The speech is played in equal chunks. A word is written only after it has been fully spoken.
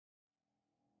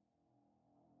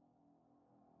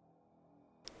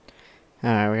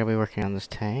Alright, we're gonna be working on this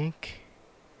tank.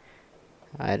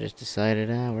 I just decided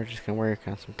we're just gonna work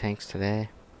on some tanks today.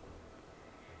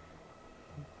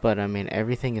 But I mean,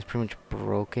 everything is pretty much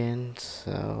broken,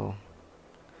 so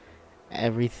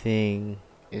everything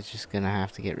is just gonna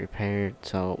have to get repaired.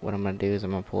 So what I'm gonna do is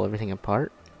I'm gonna pull everything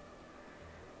apart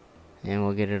and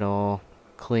we'll get it all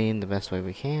cleaned the best way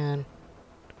we can.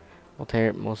 We'll tear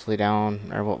it mostly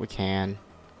down, or what we can.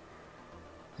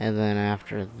 And then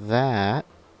after that,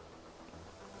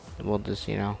 we'll just,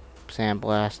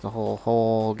 sandblast the whole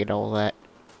hole, get all that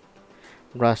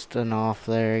rusting off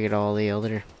there, get all the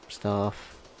other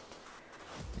stuff.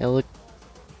 It'll look.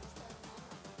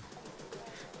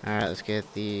 Alright, let's get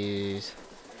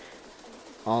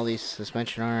all these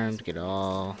suspension arms, get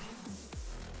all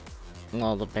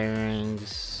the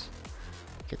bearings,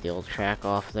 get the old track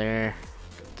off there,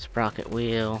 get the sprocket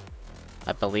wheel.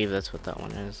 I believe that's what that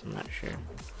one is, I'm not sure.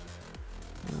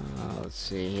 Let's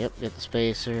see, yep, get the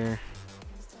spacer.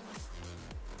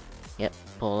 Yep,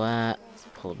 pull that,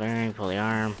 pull the bearing, pull the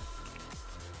arm,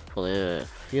 pull the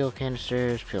fuel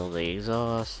canisters, pull the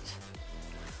exhaust,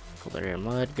 pull the rear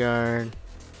mud guard.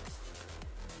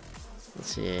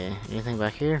 Let's see, anything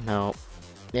back here? No.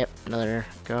 Yep, another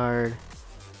guard.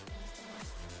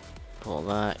 Pull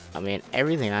that. I mean,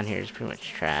 everything on here is pretty much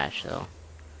trash, so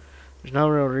there's no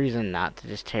real reason not to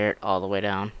just tear it all the way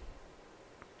down.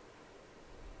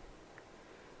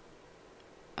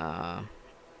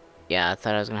 Yeah, I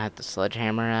thought I was gonna have to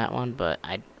sledgehammer that one, but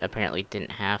I apparently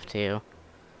didn't have to.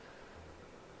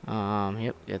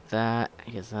 Yep, get that,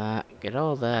 get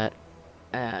all that.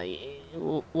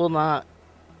 We'll not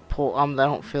pull. I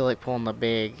don't feel like pulling the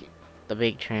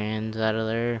big trans out of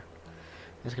there.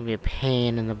 It's gonna be a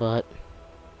pain in the butt.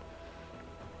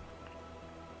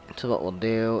 So what we'll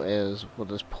do is we'll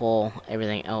just pull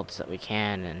everything else that we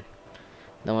can, and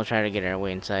then we'll try to get our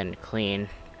way inside and clean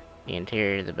the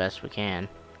interior the best we can.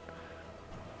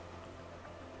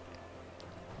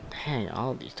 Dang,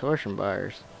 all these torsion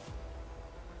bars.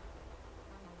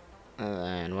 And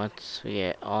then once we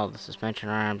get all the suspension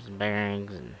arms and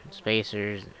bearings and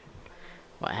spacers and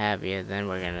what have you, then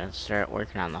we're gonna start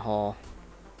working on the hull.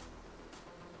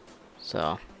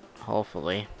 So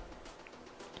hopefully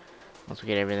once we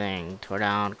get everything tore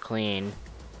down, clean,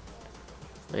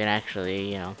 we can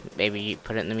actually, maybe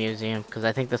put it in the museum, because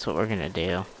I think that's what we're gonna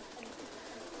do.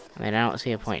 I mean, I don't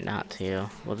see a point not to.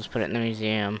 We'll just put it in the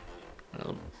museum.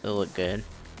 It'll look good.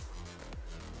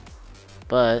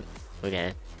 But we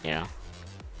gotta,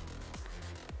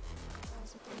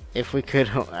 if we could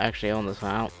actually own this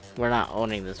one. We're not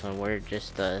owning this one. We're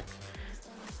just,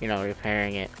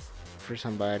 repairing it for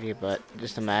somebody. But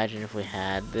just imagine if we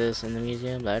had this in the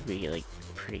museum. That'd be, like,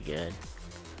 pretty good.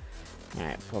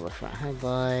 Alright, pull the front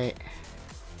headlight.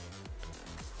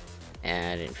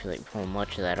 And I didn't feel like pulling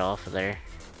much of that off of there.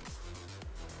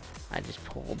 I just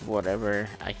pulled whatever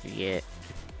I could get.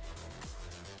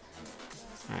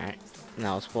 Alright,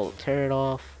 now let's pull the turret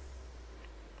off.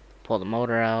 Pull the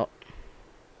motor out.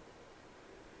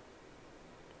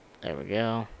 There we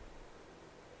go.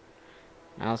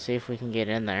 Now let's see if we can get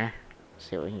in there.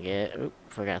 See what we can get. Oop,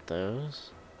 forgot those.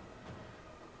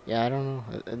 Yeah, I don't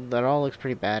know. That all looks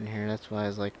pretty bad in here. That's why I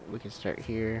was like, we can start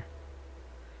here.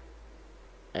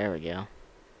 There we go.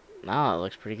 Now it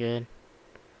looks pretty good.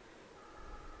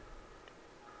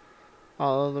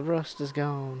 All of the rust is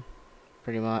gone.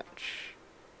 Pretty much.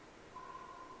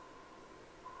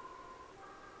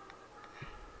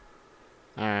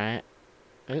 Alright.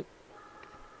 Oop.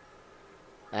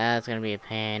 That's gonna be a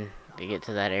pain to get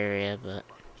to that area, but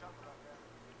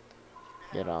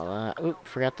get all that. Oop,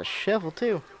 forgot the shovel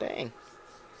too. Dang.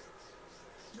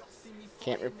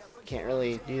 Can't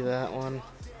really do that one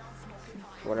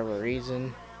for whatever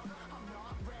reason.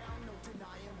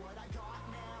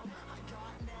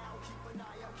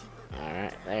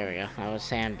 Alright, there we go. I was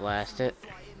sandblast it.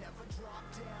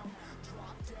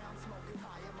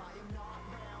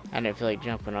 I didn't feel like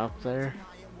jumping up there.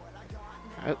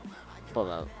 Oh, pull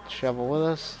the shovel with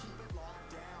us.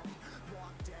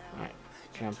 Alright,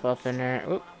 jump up in there.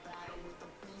 Oop.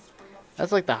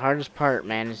 That's like the hardest part,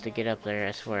 man, is to get up there,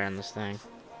 I swear, on this thing.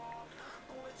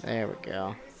 There we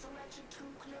go.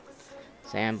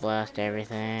 Sandblast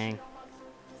everything.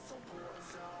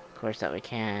 Of course that we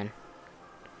can.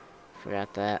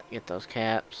 Forgot that. Get those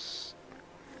caps.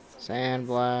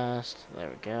 Sandblast. There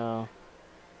we go.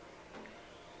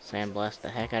 Sandblast the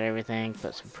heck out of everything.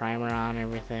 Put some primer on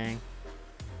everything.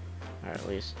 Or at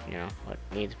least, what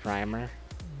needs primer.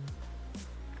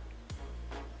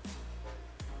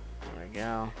 There we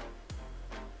go.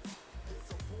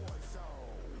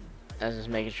 I was just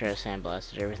making sure I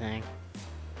sandblasted everything.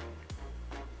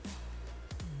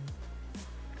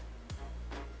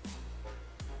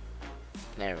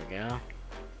 There we go.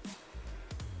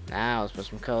 Now let's put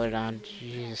some color down.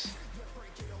 Jeez.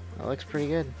 That looks pretty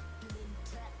good.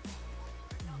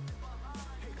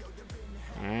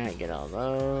 Alright, get all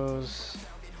those.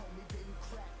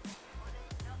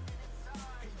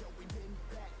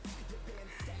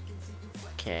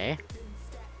 Okay.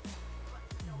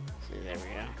 See, there we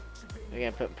go. We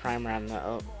gotta put primer on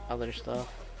the other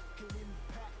stuff.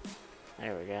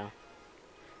 There we go.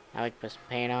 Now we can put some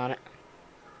paint on it.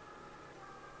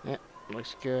 Yep,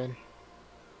 looks good.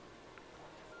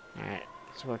 Alright,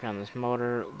 let's work on this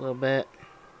motor a little bit.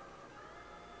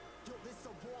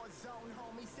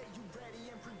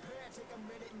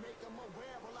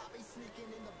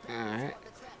 Alright.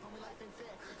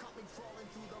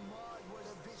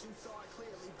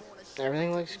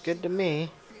 Everything looks good to me.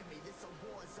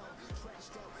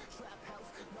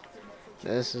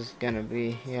 This is gonna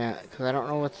be, yeah, because I don't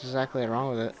know what's exactly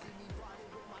wrong with it.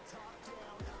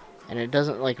 And it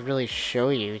doesn't, like, really show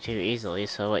you too easily,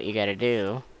 so what you gotta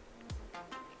do,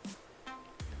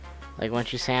 like,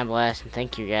 once you sandblast and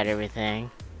think you got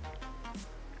everything,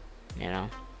 you know,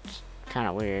 it's kind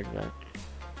of weird, but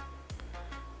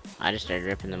I just started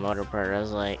ripping the motor apart. I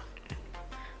was like,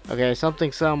 okay,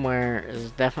 something somewhere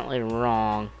is definitely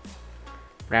wrong,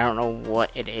 but I don't know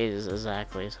what it is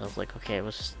exactly, so I was like, okay,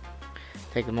 let's just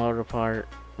take the motor apart,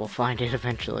 we'll find it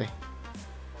eventually.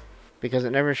 Because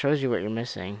it never shows you what you're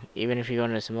missing, even if you go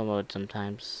into simple mode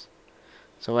sometimes.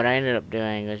 So what I ended up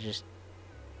doing was just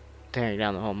tearing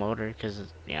down the whole motor, because,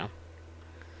 you know,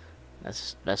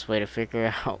 that's the best way to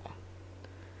figure out.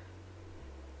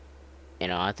 You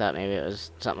know, I thought maybe it was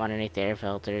something underneath the air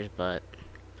filters, but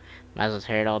might as well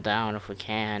tear it all down if we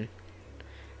can.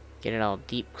 Get it all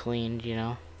deep cleaned, you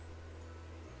know.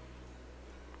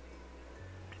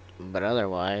 But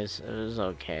otherwise, it was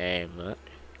okay, but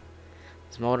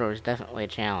this motor was definitely a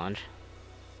challenge.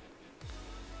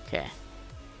 Okay.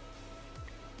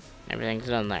 Everything's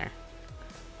done there.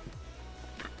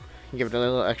 Give it a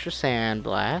little extra sand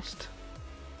blast.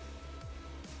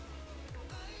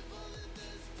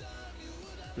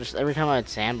 Just every time I'd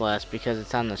sandblast, because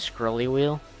it's on the scrolly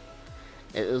wheel,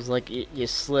 it was like you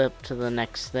slip to the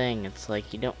next thing. It's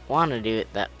like you don't want to do it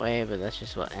that way, but that's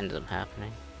just what ends up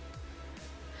happening.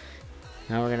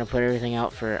 Now we're gonna put everything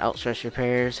out for outstress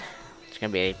repairs. It's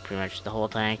gonna be pretty much the whole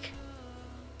tank.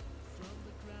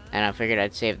 And I figured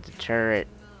I'd save the turret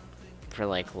for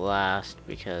like last,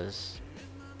 because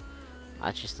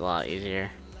that's just a lot easier.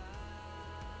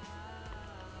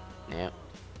 Yep.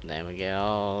 Then we get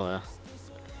all the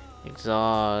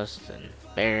exhaust and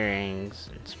bearings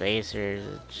and spacers.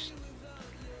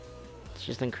 It's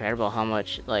just incredible how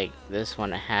much like this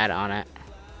one had on it.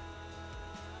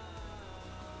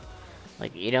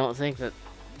 Like, you don't think that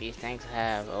these tanks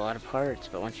have a lot of parts,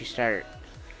 but once you start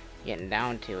getting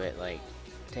down to it, like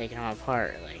taking them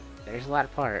apart, like there's a lot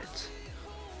of parts.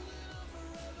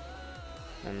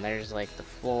 And there's like the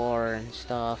floor and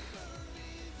stuff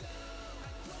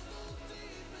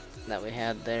that we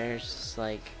had there. It's just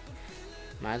like,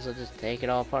 might as well just take it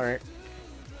all apart,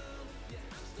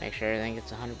 make sure everything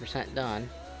gets 100% done.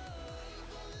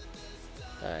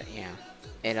 But yeah,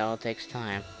 it all takes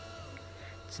time.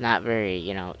 It's not very,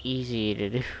 you know, easy to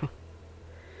do.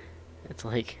 It's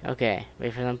like, okay,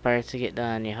 wait for them parts to get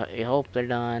done. You hope they're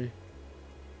done.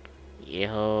 You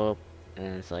hope,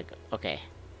 and it's like, okay.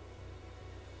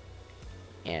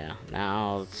 Yeah,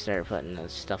 now let's start putting the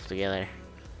stuff together.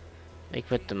 We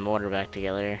put the motor back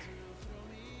together.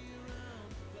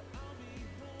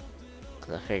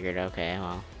 Cause I figured, okay,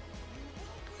 well,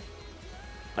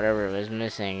 whatever was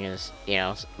missing is, you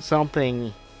know,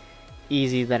 something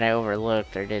easy that I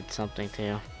overlooked or did something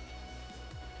to.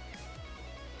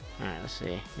 Alright, let's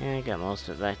see. Yeah, I got most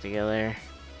of it back together.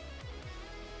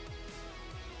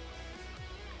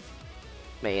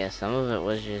 But yeah, some of it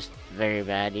was just very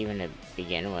bad even to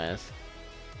begin with.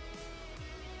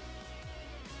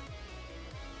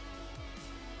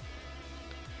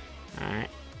 Alright.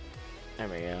 There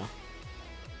we go.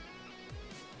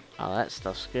 All that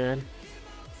stuff's good.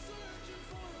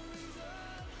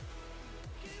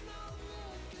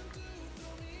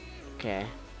 Okay.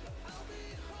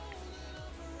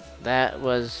 That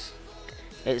was...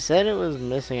 It said it was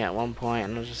missing at one point,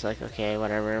 and I was just like, okay,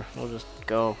 whatever. We'll just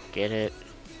go get it.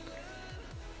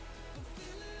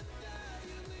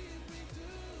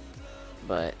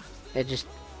 But it just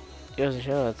goes to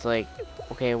show, it's like,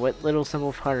 okay, what little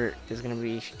simple part is going to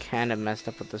be kind of messed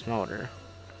up with this motor?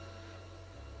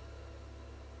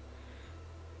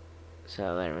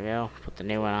 So there we go. Put the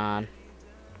new one on.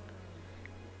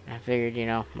 I figured, you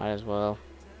know, might as well.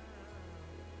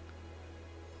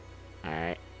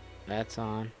 Alright, that's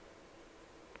on.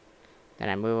 Then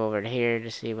I move over to here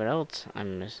to see what else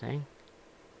I'm missing.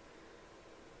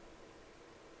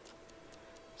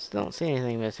 Still don't see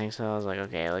anything missing, so I was like,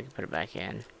 okay, I can put it back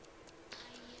in.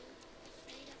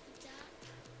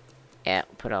 Yeah,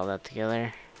 put all that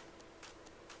together.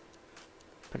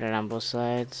 Put it on both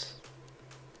sides.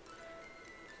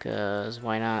 Cause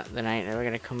why not? Then I ain't never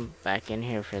gonna come back in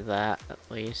here for that, at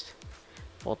least.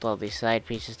 Bolt all these side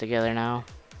pieces together now.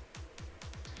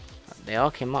 They all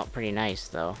came out pretty nice,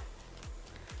 though.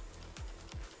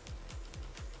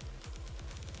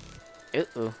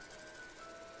 Ooh.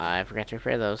 I forgot to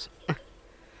repair those.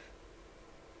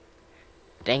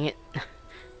 Dang it.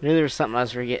 Knew there was something I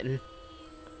was forgetting.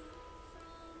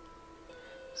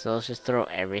 So let's just throw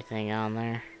everything on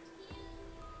there.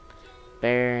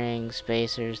 Bearings,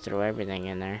 spacers, throw everything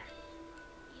in there.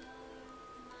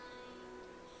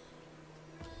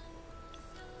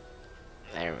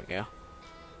 There we go.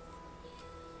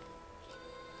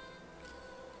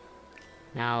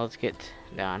 Now let's get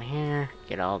down here,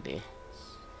 get all the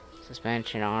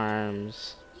suspension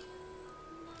arms.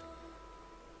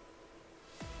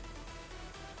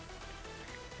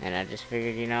 And I just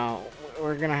figured, you know,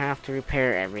 we're gonna have to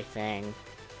repair everything.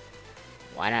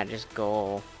 Why not just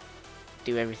go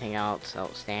do everything else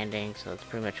outstanding? So that's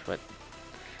pretty much what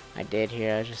I did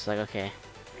here. I was just like, okay,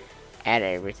 add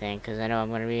everything, because I know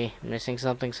I'm gonna be missing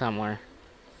something somewhere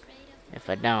if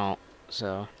I don't.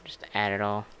 So just add it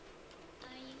all.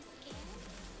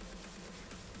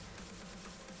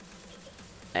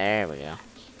 There we go.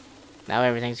 Now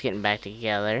everything's getting back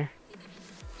together.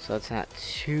 So it's not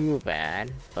too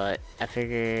bad, but I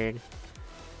figured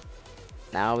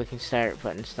now we can start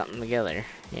putting something together,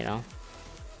 you know?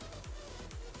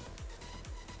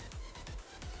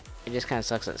 It just kind of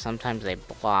sucks that sometimes they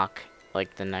block,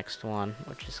 like, the next one,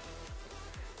 which is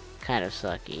kind of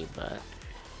sucky, but...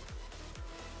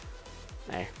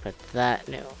 There, put that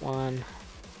new one.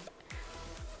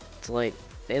 It's like,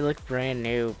 they look brand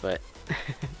new, but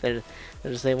they're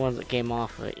just the ones that came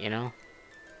off of it, you know?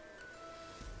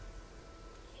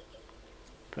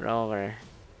 Put all of our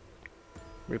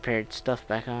repaired stuff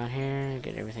back on here,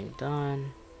 get everything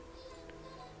done.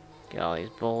 Get all these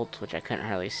bolts, which I couldn't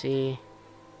hardly see.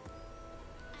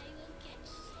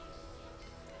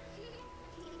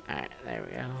 Alright, there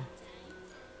we go.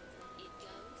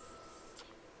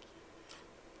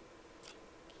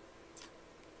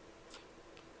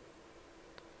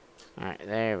 Alright,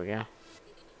 there we go.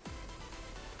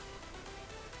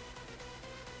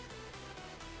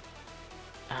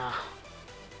 Ah.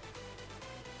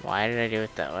 Why did I do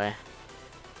it that way?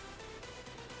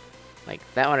 Like,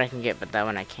 that one I can get, but that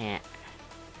one I can't.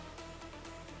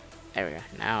 There we go.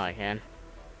 Now I can.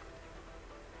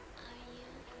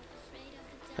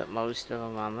 Put most of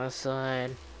them on this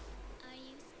side.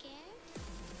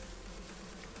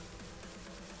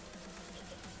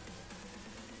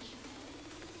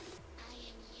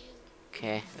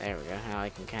 Okay, there we go. Now I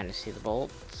can kind of see the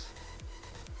bolts.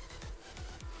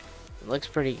 It looks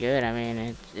pretty good. I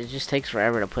mean, it just takes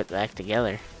forever to put back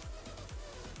together.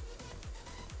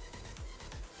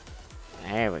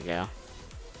 There we go.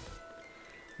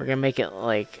 We're gonna make it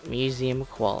like museum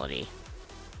quality.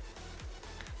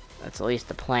 That's at least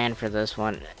the plan for this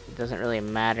one. It doesn't really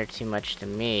matter too much to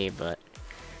me, but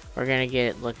we're gonna get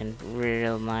it looking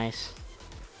real nice.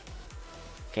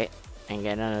 Okay, ain't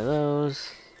got none of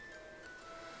those.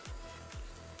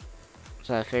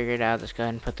 So I figured I'll just go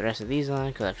ahead and put the rest of these on,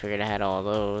 because I figured I had all of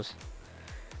those.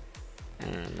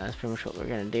 And that's pretty much what we're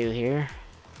gonna do here.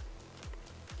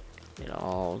 Get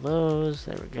all of those,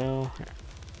 there we go.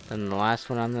 Then the last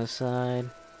one on this side.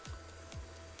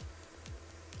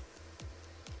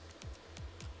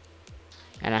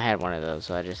 And I had one of those,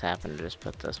 so I just happened to just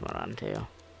put this one on too.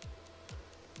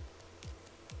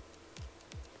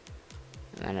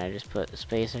 And then I just put the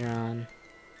spacer on.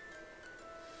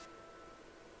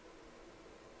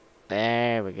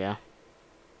 There we go.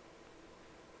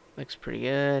 Looks pretty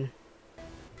good.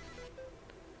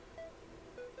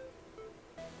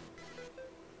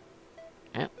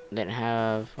 Yep, didn't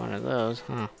have one of those,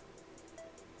 huh?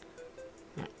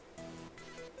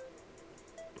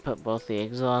 Put both the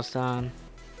exhaust on.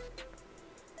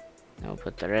 Then we'll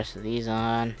put the rest of these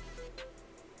on.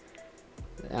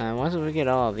 Once we get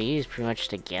all of these pretty much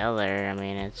together, I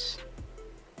mean, it's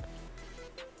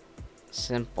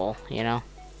simple, you know?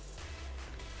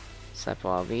 Slap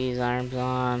all these arms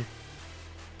on.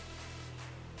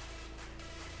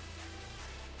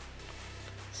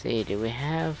 See, do we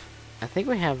have... I think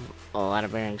we have a lot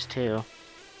of bearings too.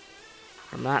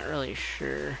 I'm not really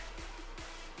sure.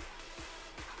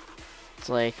 It's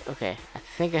like, okay, I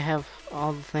think I have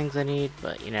all the things I need,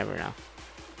 but you never know.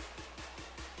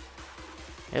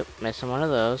 Yep, missing one of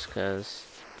those because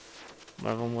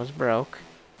one of them was broke.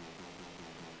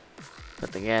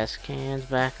 Put the gas cans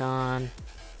back on.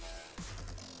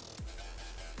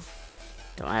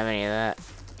 Don't have any of that.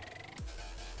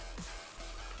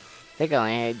 I think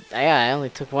I only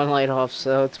took one light off,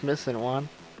 so it's missing one.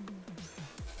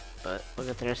 But we'll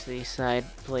get the rest of these side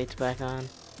plates back on.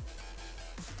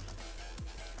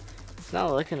 It's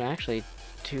not looking actually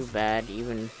too bad,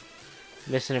 even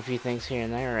missing a few things here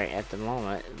and there right at the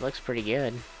moment. It looks pretty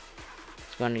good.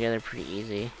 It's going together pretty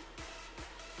easy.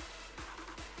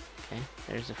 Okay,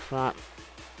 there's the front.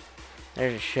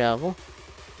 There's a shovel.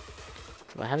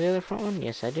 Do I have the other front one?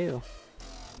 Yes, I do.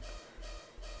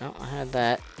 No, I had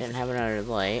that. Didn't have another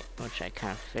light, which I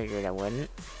kind of figured I wouldn't.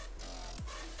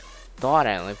 Thought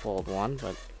I only pulled one,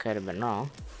 but could have been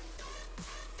wrong.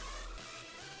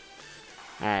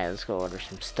 Alright, let's go order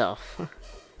some stuff.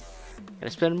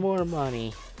 Gotta spend more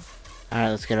money.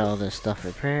 Alright, let's get all this stuff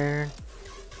repaired.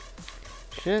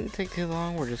 Shouldn't take too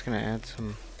long. We're just gonna add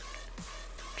some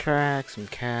tracks, some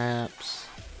caps.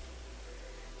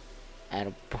 Add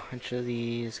a bunch of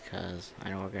these, because I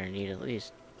know we're gonna need at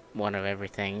least one of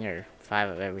everything, or 5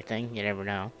 of everything. You never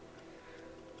know.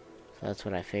 So that's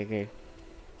what I figured.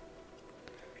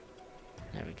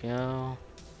 There we go.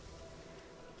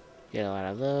 Get a lot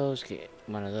of those, get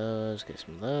one of those, get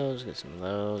some of those, get some of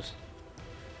those.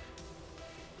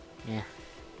 Yeah.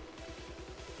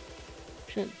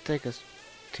 Shouldn't take us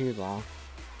too long.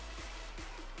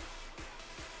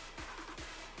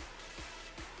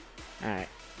 Alright,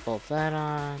 bolt that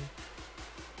on.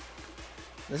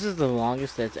 This is the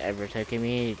longest that's ever taken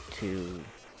me to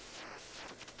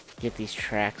get these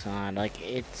tracks on. Like,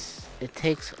 it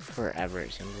takes forever,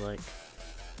 it seems like.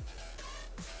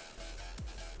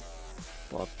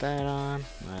 Bolt that on.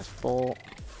 Last bolt.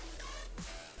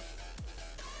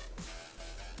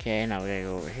 Okay, now we gotta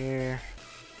go over here.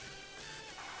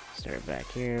 Start back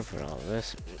here. Put all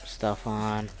this stuff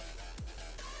on.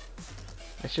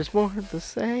 It's just more of the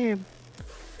same.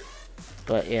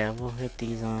 But yeah, we'll hit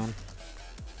these on.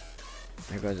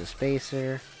 There goes the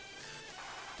spacer.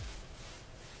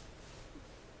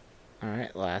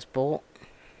 Alright, last bolt.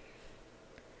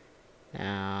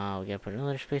 Now we gotta put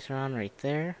another spacer on right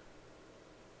there.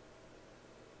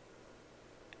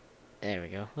 There we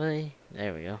go.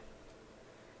 There we go.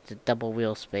 It's a double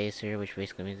wheel spacer, which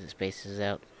basically means it spaces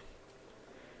out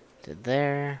to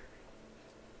there.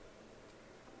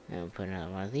 And we'll put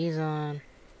another one of these on.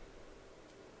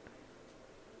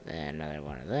 Then another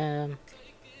one of them.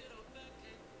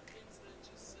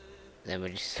 Then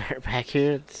we just start back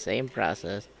here, the same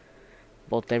process.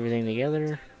 Bolt everything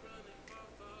together.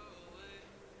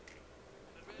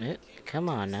 Come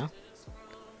on now.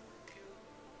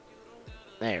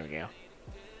 There we go.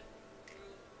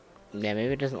 Yeah,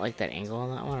 maybe it doesn't like that angle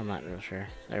on that one. I'm not real sure.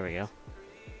 There we go.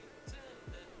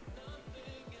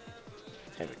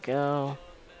 There we go.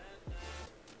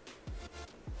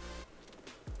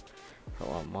 Put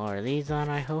one more of these on,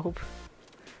 I hope.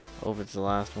 Hope it's the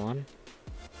last one.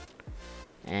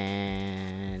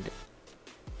 And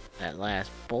that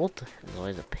last bolt is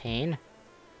always a pain.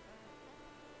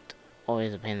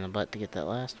 Always a pain in the butt to get that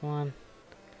last one.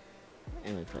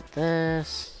 And we put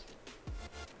this.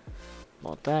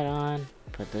 Bolt that on.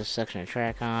 Put this section of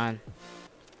track on.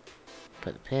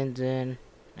 Put the pins in.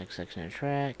 Next section of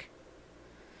track.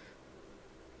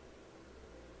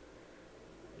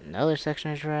 Another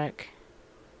section of track.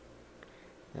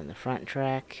 Then the front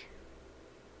track.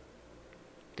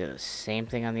 Do the same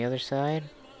thing on the other side.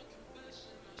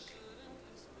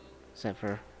 Except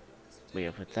for we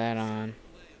gotta put that on.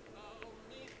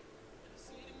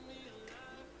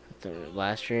 Put the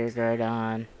last rear guard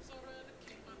on.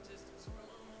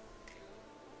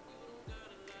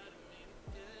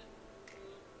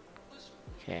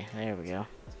 Okay, there we go.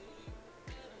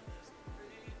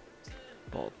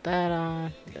 Bolt that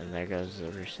on. Then there goes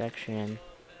the rear section.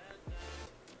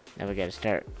 Now we gotta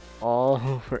start all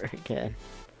over again.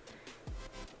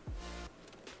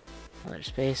 Another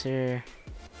spacer.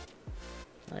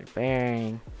 Another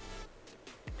bearing.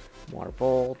 More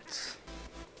bolts.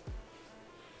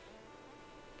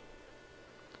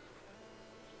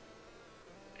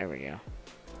 There we go.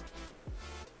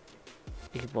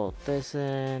 You can bolt this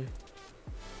in.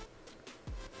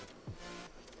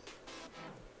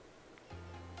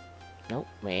 Nope,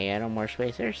 we ain't got no more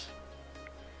spacers.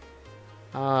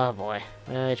 Oh boy,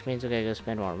 which means we gotta go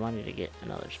spend more money to get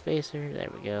another spacer. There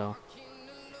we go.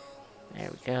 There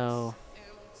we go.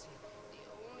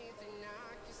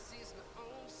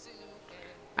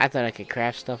 I thought I could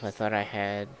craft stuff. I thought I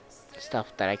had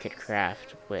stuff that I could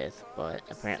craft with, but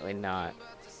apparently not.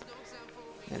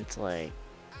 And it's like,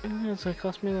 It's gonna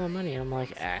cost me a lot of money. And I'm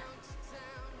like, ah.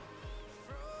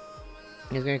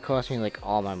 It's gonna cost me like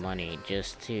all my money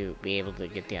just to be able to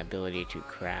get the ability to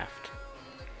craft.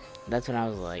 That's when I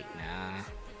was like, nah.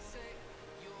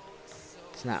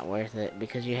 It's not worth it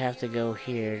because you have to go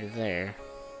here to there.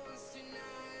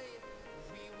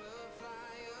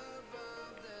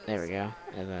 There we go.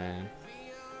 And then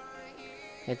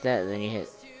hit that, then you hit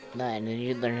that, and then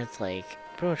you learn it's like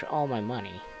pretty much all my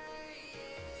money.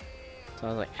 So I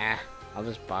was like, ah, I'll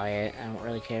just buy it. I don't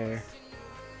really care.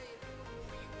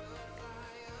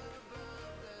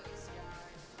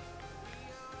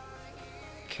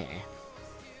 Okay.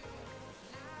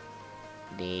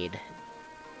 Need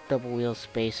double wheel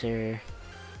spacer,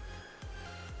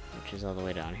 which is all the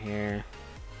way down here.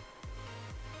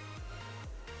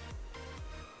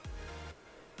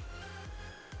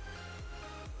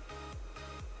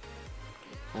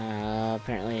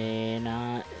 Apparently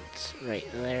not. It's right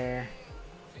there.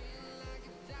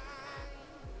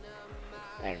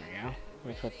 There we go.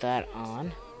 We put that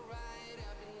on.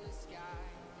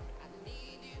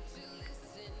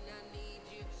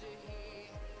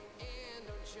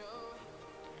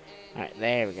 Alright,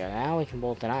 there we go. Now we can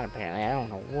bolt it on apparently. I don't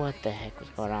know what the heck was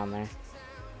going on there.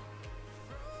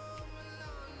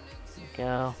 There we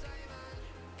go.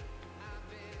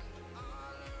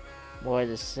 More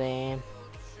the same.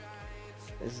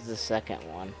 This is the second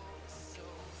one.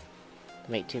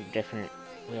 To make two different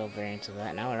wheel variants of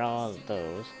that. Now we're all of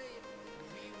those.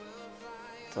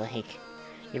 It's like,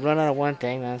 you run out of one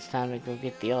thing, then it's time to go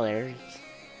get the other. It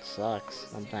sucks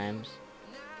sometimes.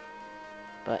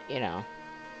 But, you know.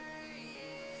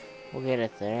 We'll get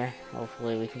it there.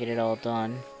 Hopefully we can get it all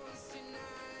done.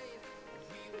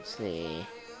 Let's see.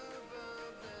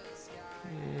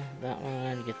 That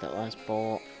one, get that last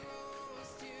bolt.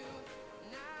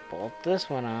 Bolt this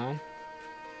one on.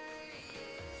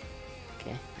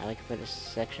 Okay, now we can put a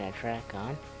section of track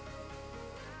on.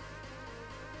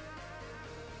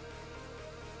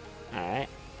 Alright.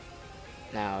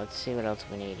 Now let's see what else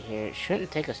we need here. It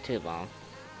shouldn't take us too long.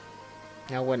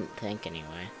 I wouldn't think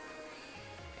anyway.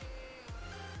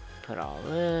 Put all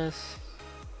this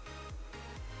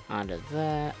onto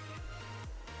that.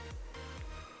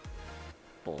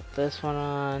 Bolt this one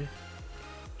on.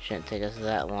 Shouldn't take us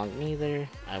that long neither.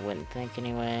 I wouldn't think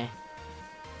anyway.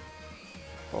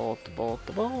 Bolt, bolt,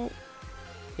 bolt.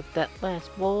 Get that last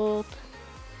bolt.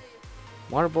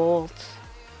 More bolts.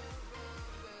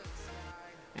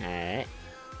 Alright.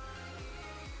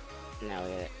 Now we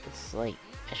got it. It's like,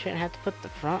 I shouldn't have to put the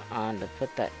front on to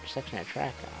put that section of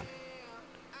track on.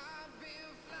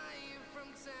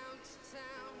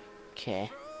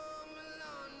 Okay.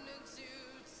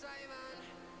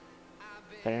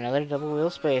 Put another double wheel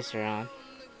spacer on.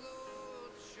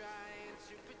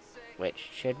 Which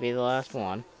should be the last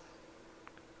one.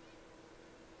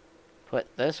 Put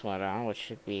this one on, which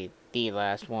should be the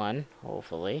last one,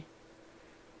 hopefully.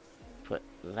 Put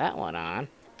that one on.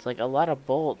 It's like a lot of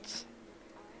bolts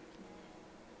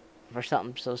for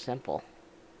something so simple.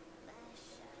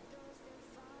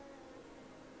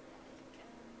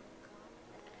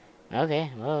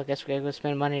 Okay, well, I guess we gotta go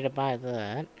spend money to buy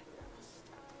that.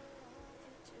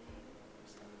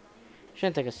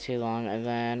 Shouldn't take us too long, and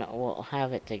then we'll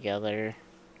have it together.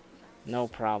 No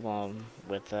problem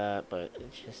with that, but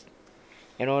it's just,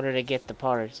 in order to get the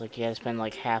parts, like, you gotta spend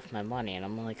like half my money, and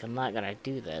I'm like, I'm not gonna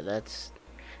do that. That's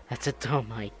a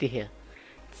dumb idea.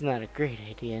 It's not a great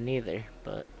idea neither,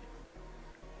 but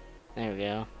there we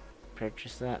go.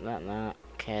 Purchase that.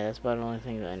 Okay, that's about the only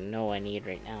thing that I know I need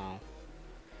right now.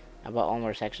 I bought one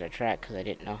more section of track because I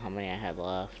didn't know how many I had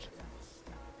left.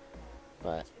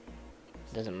 But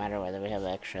it doesn't matter whether we have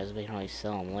extras, we can always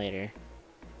sell them later.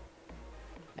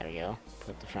 There we go.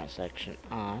 Put the front section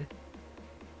on.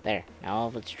 There. Now all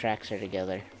of its tracks are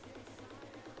together.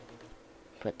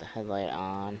 Put the headlight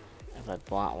on. If I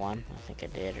bought one. I think I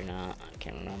did or not. I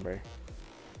can't remember.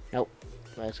 Nope.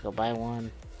 Let's go buy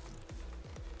one.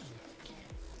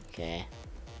 Okay.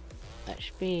 That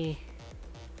should be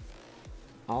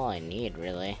all I need,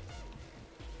 really.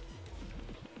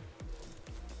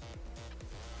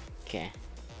 Okay.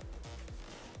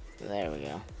 There we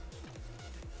go.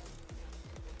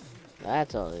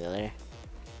 That's all together.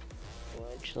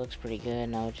 Which looks pretty good.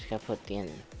 Now we just gotta put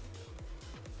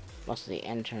most of the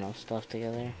internal stuff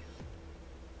together.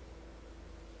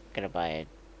 Gotta buy a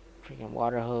freaking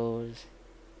water hose.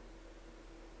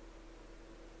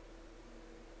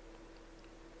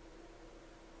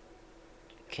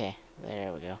 Okay,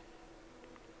 there we go.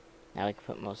 Now we can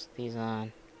put most of these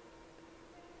on.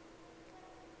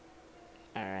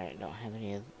 Alright, don't have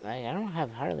any of... I don't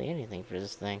have hardly anything for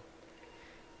this thing.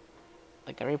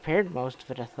 Like, I repaired most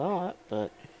of it, I thought,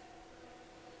 but...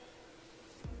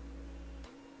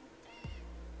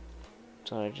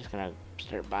 So I'm just gonna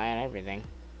start buying everything.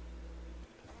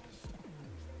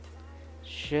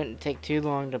 Shouldn't take too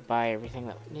long to buy everything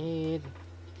that we need.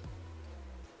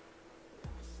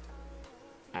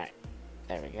 Alright,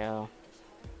 there we go.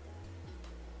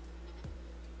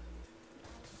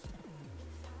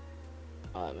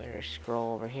 Let me just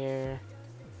scroll over here.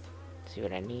 See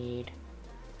what I need.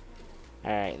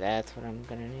 Alright, that's what I'm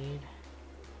gonna need.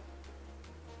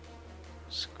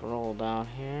 Scroll down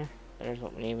here. There's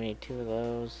what we need. We need 2 of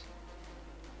those.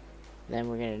 Then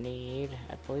we're gonna need,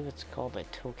 I believe it's called a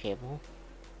tow cable.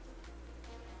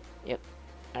 Yep,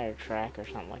 or track or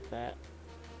something like that.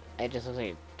 It just looks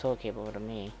like a tow cable to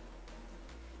me.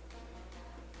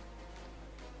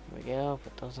 Here we go,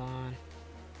 put those on.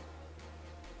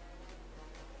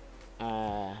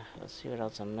 Let's see what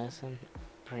else I'm missing.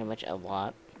 Pretty much a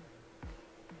lot.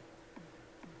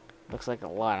 Looks like a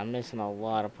lot. I'm missing a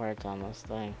lot of parts on this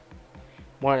thing.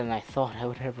 More than I thought I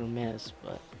would ever miss,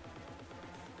 but...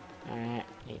 Alright,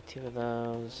 need 2 of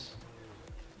those.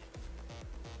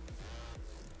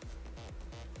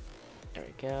 There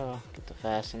we go. Get the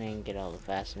fastening, get all the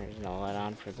fasteners and all that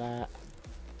on for that.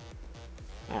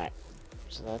 Alright,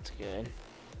 so that's good.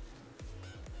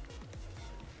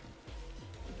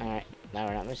 Alright, now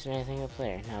we're not missing anything up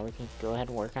there. Now we can go ahead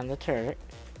and work on the turret.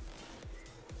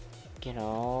 Get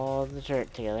all the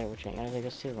dirt together, which ain't gonna take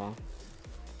us too long.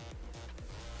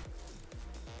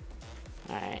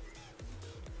 Alright.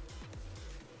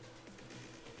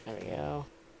 There we go.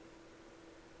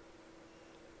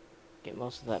 Get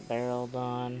most of that barrel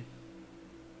done.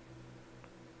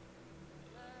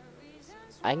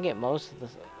 I can get most of the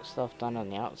stuff done on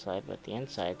the outside, but the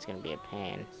inside's gonna be a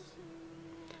pain.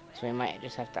 So we might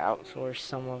just have to outsource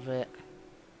some of it.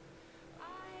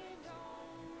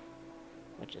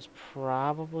 Which is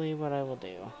probably what I will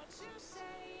do.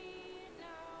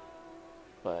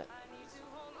 But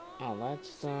all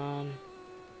that's done.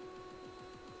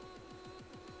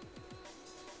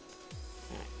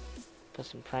 Alright. Put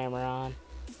some primer on.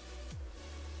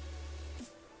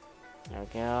 There we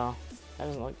go. That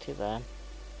doesn't look too bad.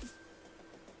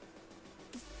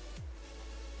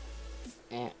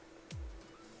 Yeah.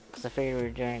 Because I figured we were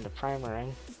doing the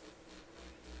primering.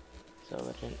 So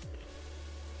it didn't.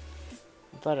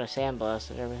 I thought I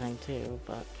sandblasted everything too,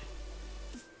 but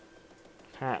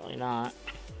apparently not.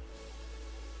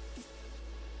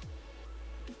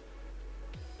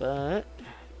 But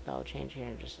that'll change here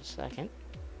in just a second.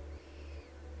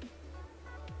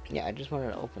 Yeah, I just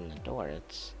wanted to open the door.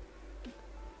 It's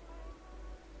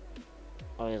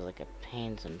always like a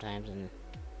pain sometimes. And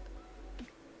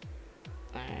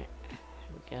alright,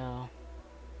 here we go.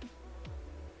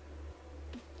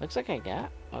 Looks like I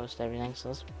got most everything, so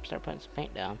let's start putting some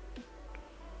paint down.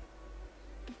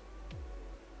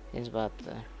 Seems about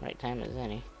the right time as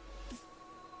any.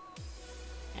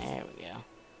 There we go.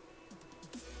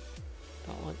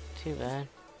 Don't look too bad.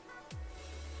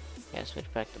 Gotta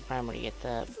switch back to primer to get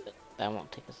that, but that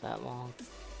won't take us that long.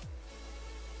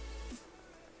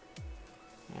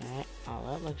 Alright,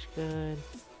 oh, that looks good.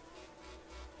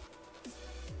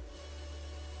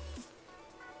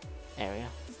 There we go.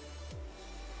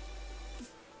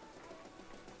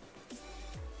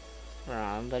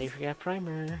 Wrong, buddy, forgot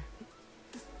primer.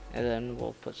 And then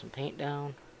we'll put some paint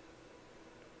down.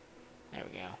 There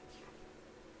we go.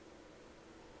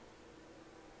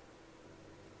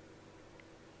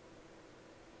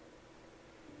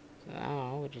 So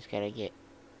now we just gotta get.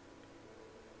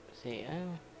 See,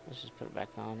 let's just put it back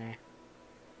on there.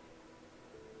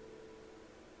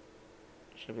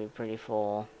 Should be pretty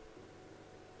full.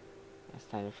 It's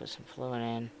time to put some fluid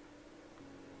in.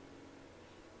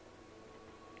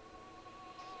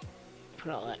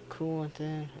 Put all that coolant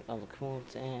in, all the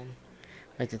coolants in.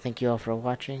 I'd like to thank you all for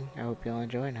watching. I hope you all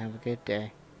enjoy and have a good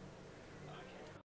day.